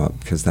warm-up,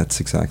 because that's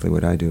exactly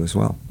what I do as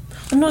well.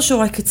 I'm not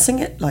sure I could sing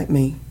it like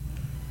me.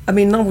 I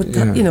mean, I would,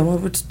 I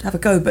would have a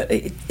go, but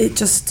it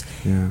just.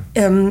 Yeah.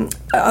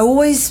 I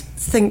always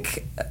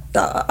think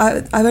that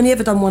I've only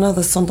ever done one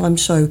other Sondheim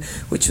show,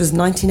 which was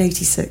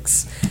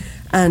 1986,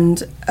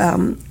 and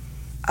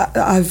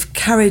I've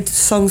carried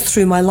songs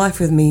through my life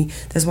with me.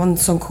 There's one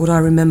song called I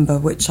Remember,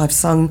 which I've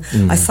sung.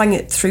 I sang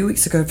it 3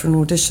 weeks ago for an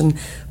audition.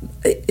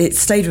 It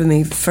stayed with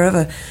me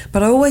forever.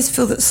 But I always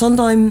feel that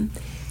Sondheim,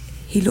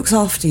 he looks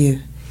after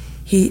you.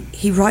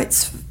 He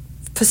writes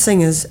for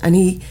singers, and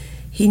he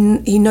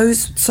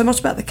knows so much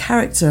about the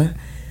character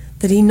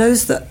that he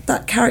knows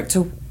that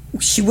character,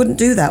 she wouldn't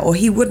do that, or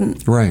he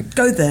wouldn't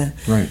go there.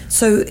 Right.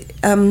 So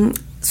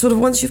sort of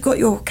once you've got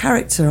your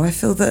character, I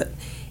feel that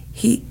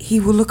he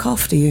will look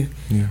after you.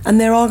 Yeah.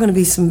 And there are going to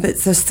be some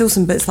bits, there's still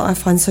some bits that I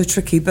find so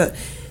tricky, but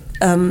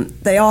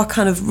they are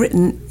kind of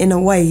written in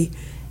a way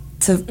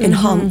to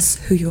enhance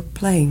who you're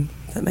playing,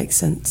 if that makes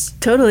sense.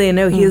 Totally.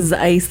 No, he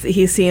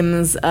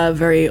seems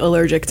very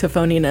allergic to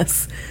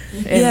phoniness.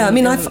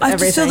 I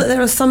just feel that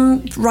there are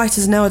some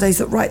writers nowadays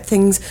that write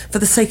things for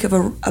the sake of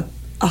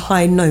a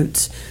high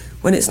note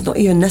when it's not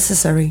even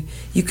necessary.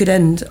 You could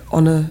end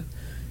on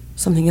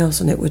something else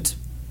and it would,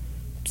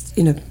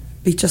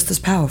 be just as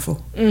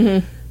powerful.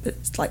 But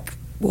it's like,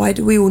 why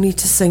do we all need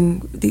to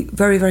sing the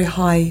very, very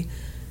high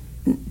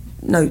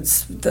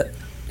notes that,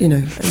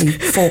 only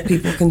 4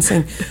 people can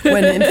sing,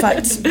 when in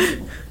fact,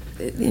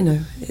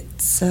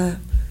 it's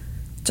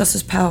just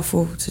as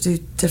powerful to do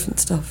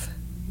different stuff.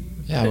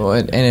 Yeah, well,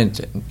 at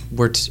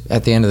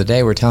the end of the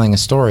day, we're telling a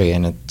story,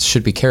 and it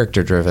should be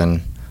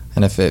character-driven.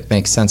 And if it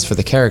makes sense for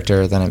the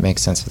character, then it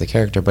makes sense for the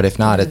character. But if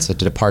not, it's a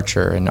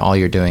departure, and all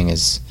you're doing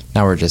is,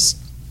 now we're just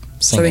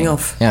singing. Showing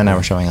off. Yeah, now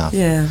we're showing off.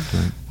 Yeah.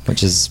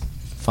 Which is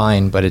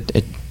fine, but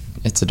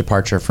it's a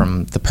departure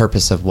from the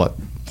purpose of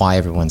why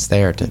everyone's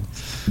there, to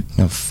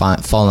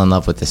fall in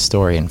love with this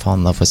story and fall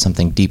in love with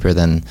something deeper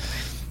than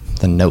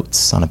the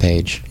notes on a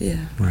page.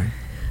 Yeah. Right.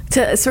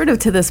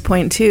 To this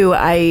point too,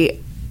 I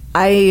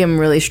am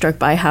really struck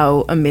by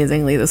how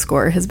amazingly the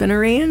score has been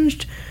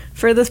arranged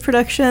for this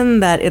production,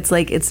 that it's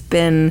like it's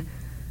been,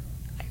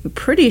 I'm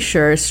pretty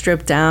sure,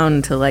 stripped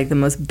down to like the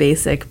most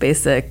basic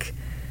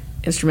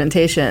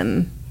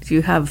instrumentation. Do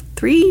you have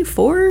 3,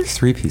 4?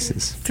 3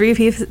 pieces. 3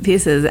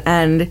 pieces,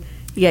 and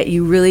yet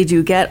you really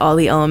do get all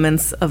the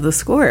elements of the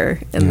score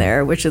in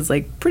there, which is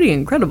like pretty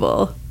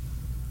incredible.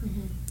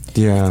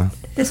 Yeah.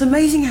 It's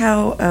amazing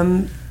how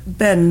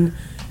Ben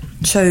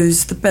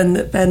chose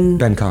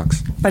Ben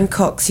Cox. Ben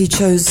Cox. He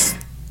chose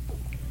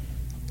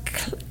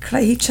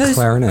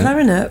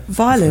clarinet,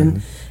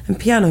 violin, and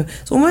piano.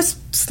 It's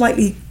almost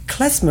slightly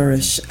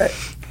klezmerish,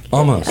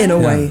 almost in a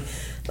way.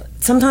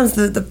 Sometimes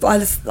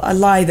I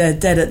lie there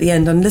dead at the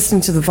end. I'm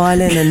listening to the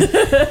violin, and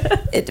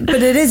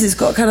it's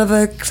got kind of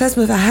a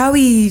klezmer. How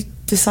he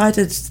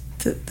decided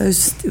that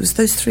it was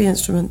those 3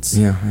 instruments.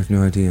 Yeah, I have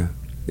no idea.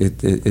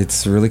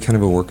 It's really kind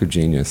of a work of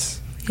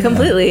genius. Yeah.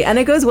 Completely. And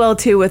it goes well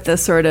too with the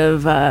sort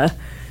of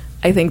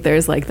I think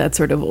there's like that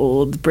sort of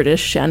old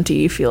British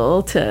shanty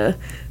feel to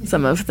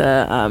some of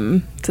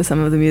the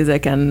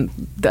music, and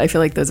I feel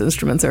like those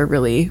instruments are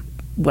really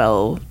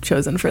well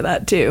chosen for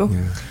that too.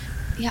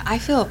 Yeah, I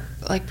feel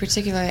like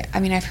particularly,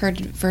 I've heard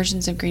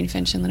versions of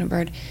Greenfinch and Little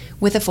Bird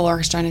with a full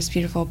orchestra, and it's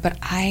beautiful, but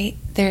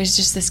there's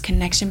just this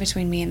connection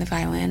between me and the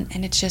violin,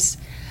 and I just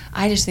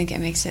think it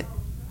makes it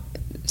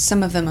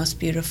some of the most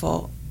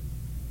beautiful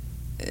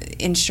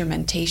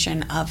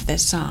instrumentation of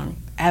this song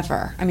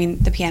ever.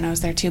 The piano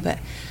is there too, but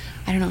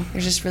I don't know,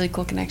 there's just really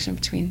cool connection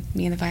between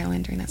me and the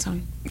violin during that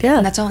song. Yeah.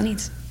 And that's all it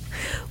needs.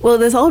 Well,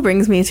 this all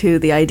brings me to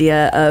the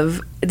idea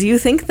of, do you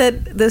think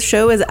that this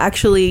show is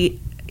actually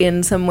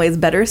in some ways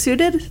better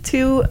suited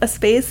to a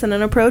space and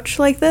an approach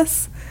like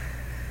this?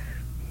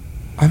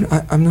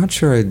 I'm not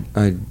sure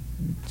I'd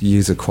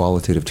use a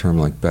qualitative term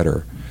like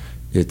better.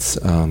 It's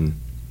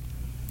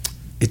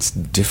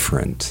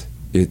different.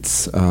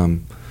 It's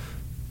going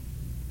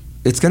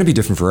to be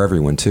different for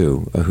everyone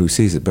too, who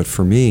sees it. But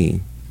for me,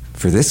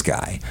 for this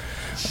guy,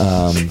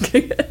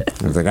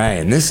 the guy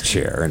in this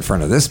chair in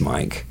front of this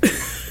mic,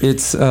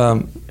 it's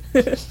a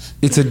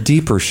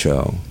deeper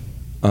show,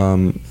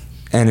 and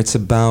it's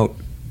about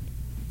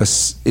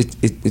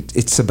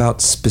it's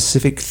about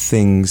specific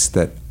things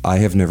that I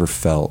have never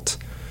felt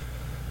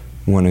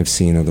when I've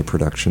seen other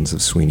productions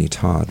of Sweeney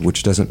Todd,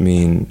 which doesn't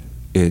mean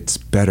it's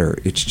better.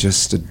 It's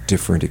just a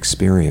different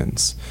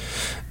experience.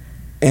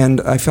 And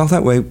I felt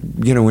that way,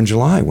 in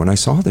July when I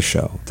saw the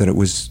show, that it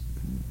was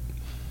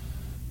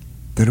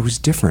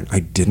different. I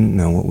didn't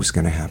know what was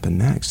going to happen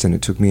next, and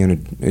it took me on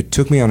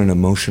an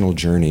emotional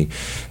journey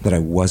that I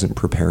wasn't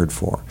prepared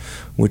for,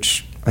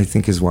 which I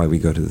think is why we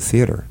go to the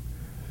theater.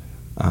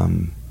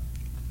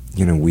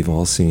 We've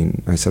all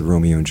seen, I said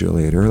Romeo and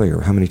Juliet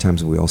earlier. How many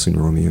times have we all seen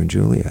Romeo and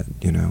Juliet,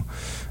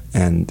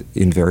 And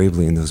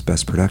invariably in those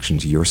best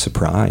productions, you're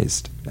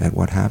surprised at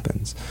what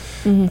happens.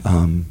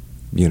 Mm-hmm.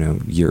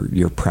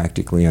 You're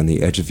practically on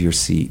the edge of your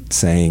seat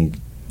saying,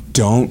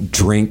 don't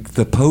drink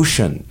the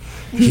potion.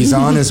 He's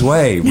on his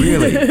way,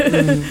 really.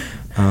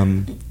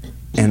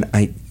 And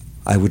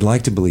I would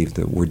like to believe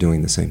that we're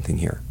doing the same thing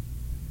here.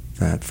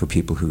 That for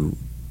people who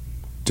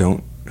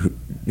do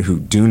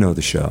know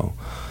the show,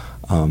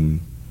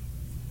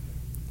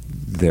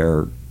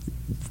 they're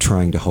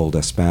trying to hold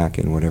us back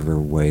in whatever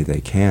way they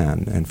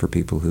can, and for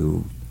people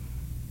who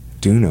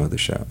do know the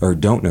show or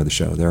don't know the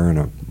show. They're on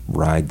a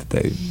ride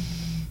that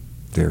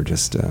they're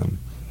just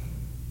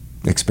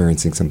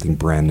experiencing something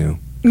brand new.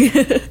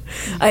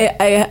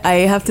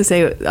 I have to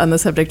say, on the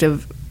subject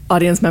of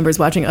audience members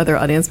watching other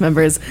audience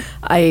members,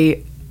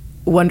 I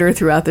wonder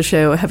throughout the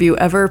show, have you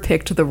ever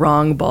picked the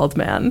wrong bald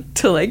man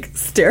to like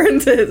stare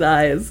into his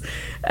eyes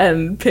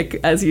and pick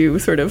as you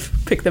sort of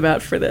pick them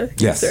out for the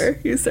Yes.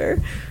 you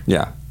sir?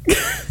 Yeah.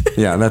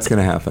 Yeah, that's going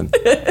to happen.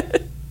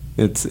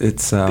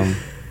 It's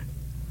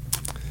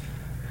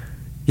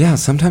yeah,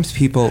 sometimes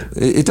people,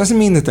 it doesn't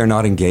mean that they're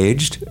not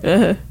engaged.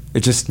 Uh-huh. It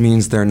just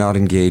means they're not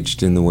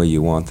engaged in the way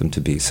you want them to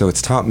be. So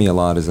it's taught me a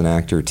lot as an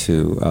actor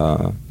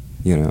to,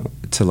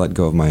 to let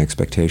go of my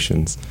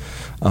expectations.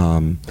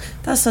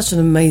 That's such an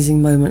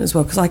amazing moment as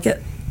well, because I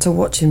get to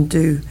watch him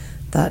do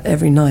that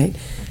every night,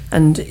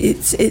 and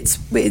it's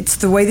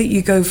the way that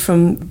you go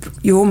from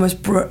you're almost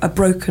a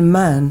broken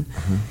man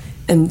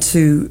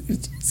into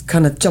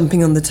kind of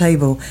jumping on the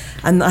table,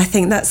 and I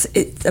think that's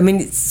it. I mean,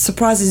 it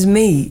surprises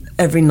me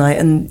every night,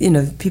 and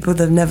people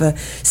that have never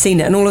seen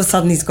it, and all of a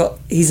sudden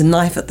he's a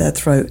knife at their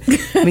throat.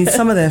 I mean,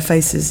 some of their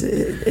faces,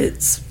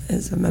 it's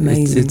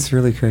amazing. It's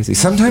really crazy.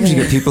 Sometimes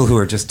you get people who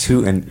are just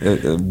too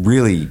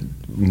really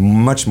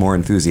much more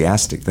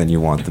enthusiastic than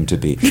you want them to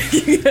be.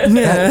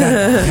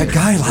 That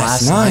guy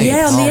last night.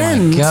 Yeah, on the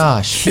end. My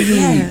gosh. He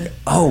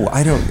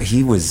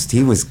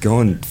was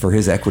going for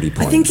his equity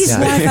points. I think his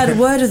wife had a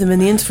word with him in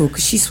the interval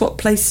because she swapped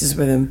places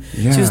with him.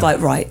 Yeah. She was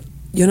like, "Right,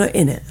 you're not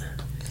in it."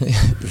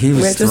 He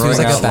was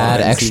like a bad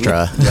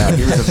extra.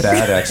 He was a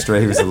bad extra.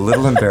 He was a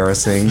little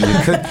embarrassing.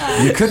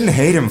 You couldn't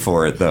hate him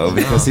for it though,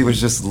 because he was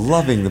just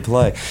loving the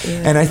play.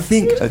 Yeah. And I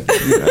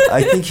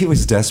think he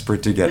was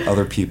desperate to get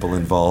other people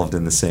involved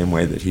in the same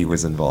way that he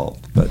was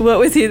involved. But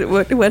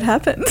What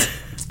happened?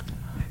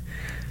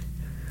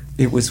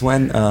 It was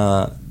when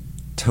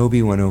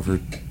Toby went over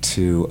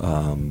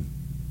to.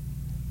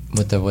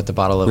 With the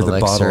bottle of with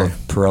elixir. a bottle of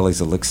Pirelli's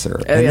elixir,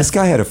 and this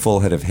guy had a full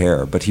head of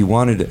hair, but he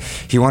wanted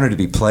to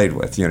be played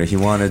with. He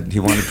wanted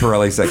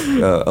Pirelli's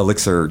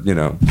elixir,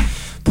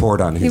 poured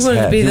on his head. He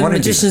wanted to be the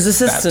magician's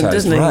assistant,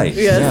 didn't he? Right.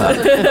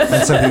 Yes. Yeah.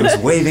 And so he was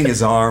waving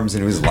his arms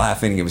and he was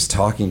laughing. He was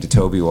talking to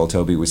Toby while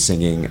Toby was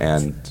singing,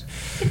 and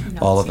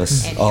all of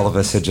us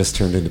had just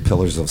turned into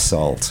pillars of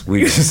salt.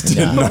 We just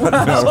did not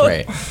know.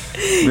 Great.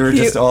 We were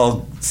just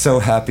all so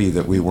happy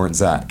that we weren't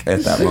Zach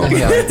at that moment.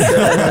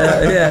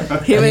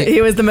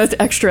 He was the most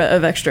extra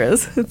of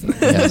extras.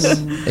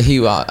 Yes.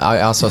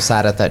 I also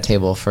sat at that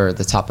table for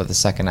the top of the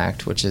second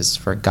act, which is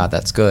for God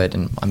That's Good,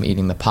 and I'm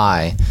eating the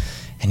pie,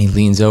 and he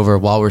leans over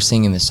while we're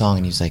singing the song,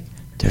 and he's like,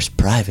 "There's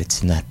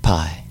privates in that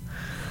pie."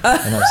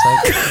 And I was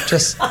like,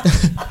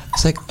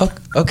 it's like,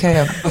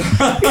 okay,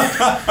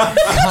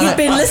 You've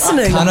been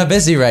listening. Kind of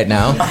busy right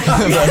now.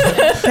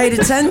 Paid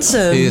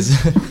attention.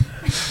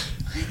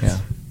 Yeah.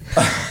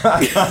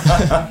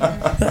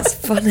 That's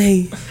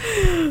funny.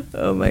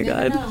 Oh my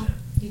God.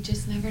 You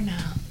just never know.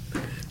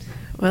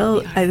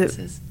 Well,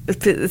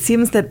 it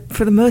seems that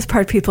for the most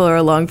part, people are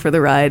along for the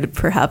ride,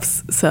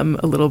 perhaps some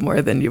a little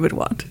more than you would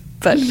want.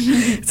 But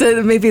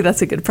so maybe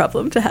that's a good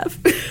problem to have.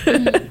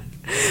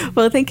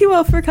 Well, thank you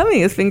all for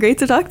coming. It's been great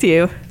to talk to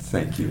you.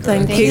 Thank you.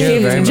 Thank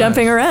you very for much.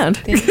 jumping around.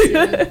 Thank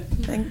you.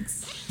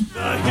 Thanks.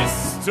 The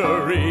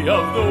history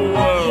of the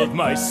world,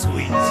 my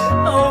sweet,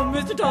 Oh,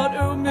 Mr.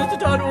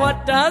 Todd,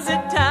 what does it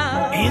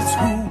tell? is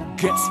who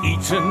gets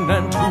eaten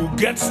and who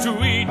gets to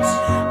eat.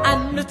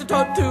 And Mr.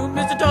 Todd, who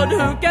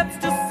gets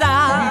to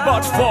sigh?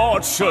 But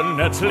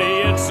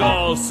fortunately, it's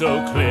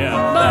also clear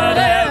But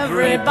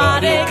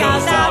everybody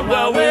goes down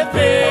well with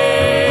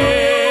beer.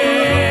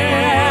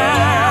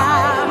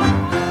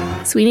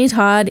 Sweeney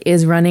Todd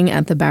is running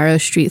at the Barrow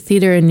Street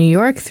Theater in New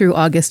York through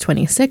August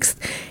 26th.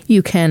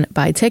 You can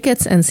buy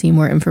tickets and see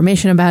more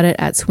information about it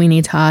at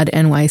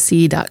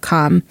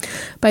sweeneytoddnyc.com.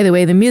 By the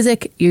way, the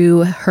music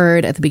you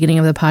heard at the beginning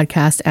of the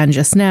podcast and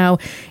just now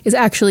is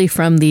actually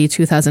from the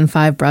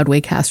 2005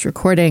 Broadway cast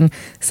recording.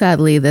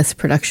 Sadly, this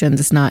production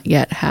does not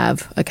yet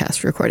have a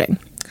cast recording.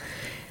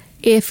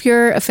 If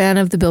you're a fan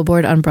of the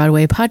Billboard on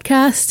Broadway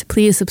podcast,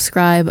 please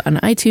subscribe on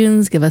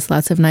iTunes. Give us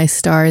lots of nice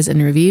stars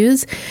and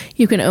reviews.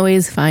 You can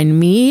always find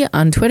me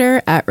on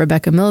Twitter at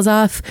Rebecca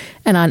Milzoff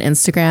and on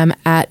Instagram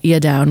at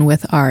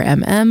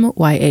YaDownWithRMM,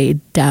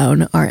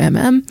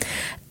 YaDownRMM.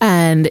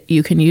 And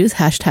you can use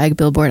hashtag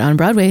Billboard on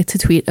Broadway to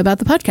tweet about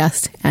the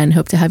podcast, and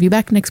hope to have you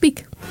back next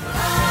week.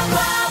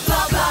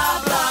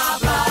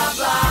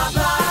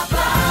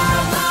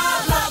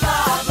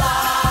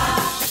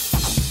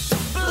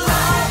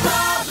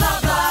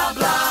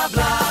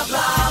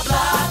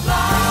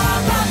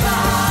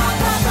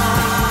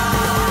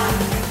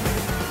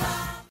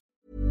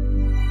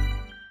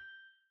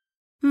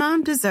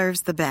 Mom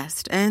deserves the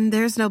best, and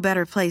there's no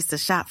better place to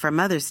shop for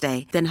Mother's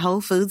Day than Whole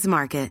Foods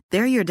Market.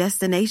 They're your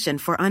destination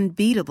for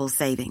unbeatable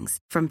savings,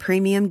 from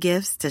premium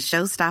gifts to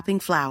show-stopping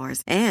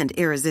flowers and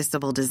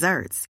irresistible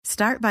desserts.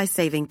 Start by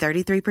saving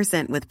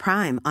 33% with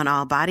Prime on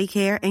all body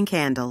care and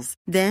candles.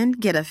 Then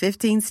get a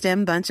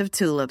 15-stem bunch of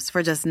tulips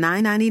for just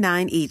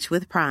 $9.99 each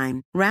with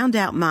Prime. Round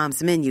out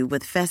Mom's menu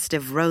with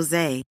festive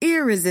rosé,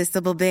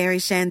 irresistible berry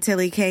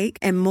chantilly cake,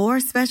 and more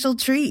special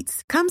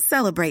treats. Come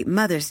celebrate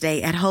Mother's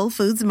Day at Whole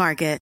Foods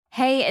Market.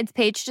 Hey, it's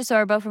Paige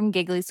DeSorbo from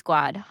Giggly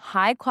Squad.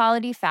 High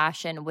quality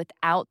fashion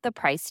without the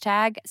price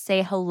tag.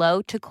 Say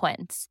hello to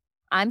Quince.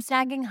 I'm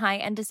snagging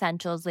high-end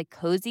essentials like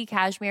cozy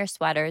cashmere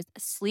sweaters,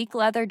 sleek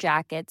leather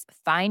jackets,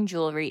 fine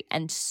jewelry,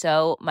 and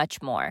so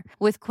much more.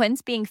 With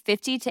Quince being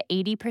 50 to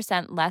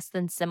 80% less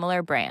than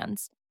similar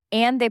brands.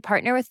 And they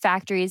partner with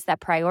factories that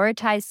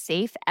prioritize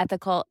safe,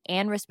 ethical,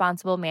 and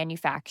responsible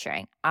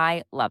manufacturing.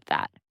 I love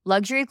that.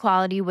 Luxury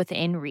quality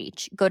within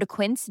reach. Go to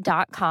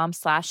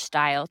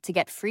quince.com/style to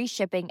get free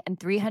shipping and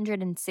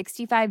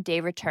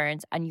 365-day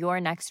returns on your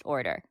next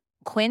order.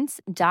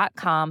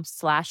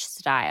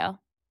 Quince.com/style.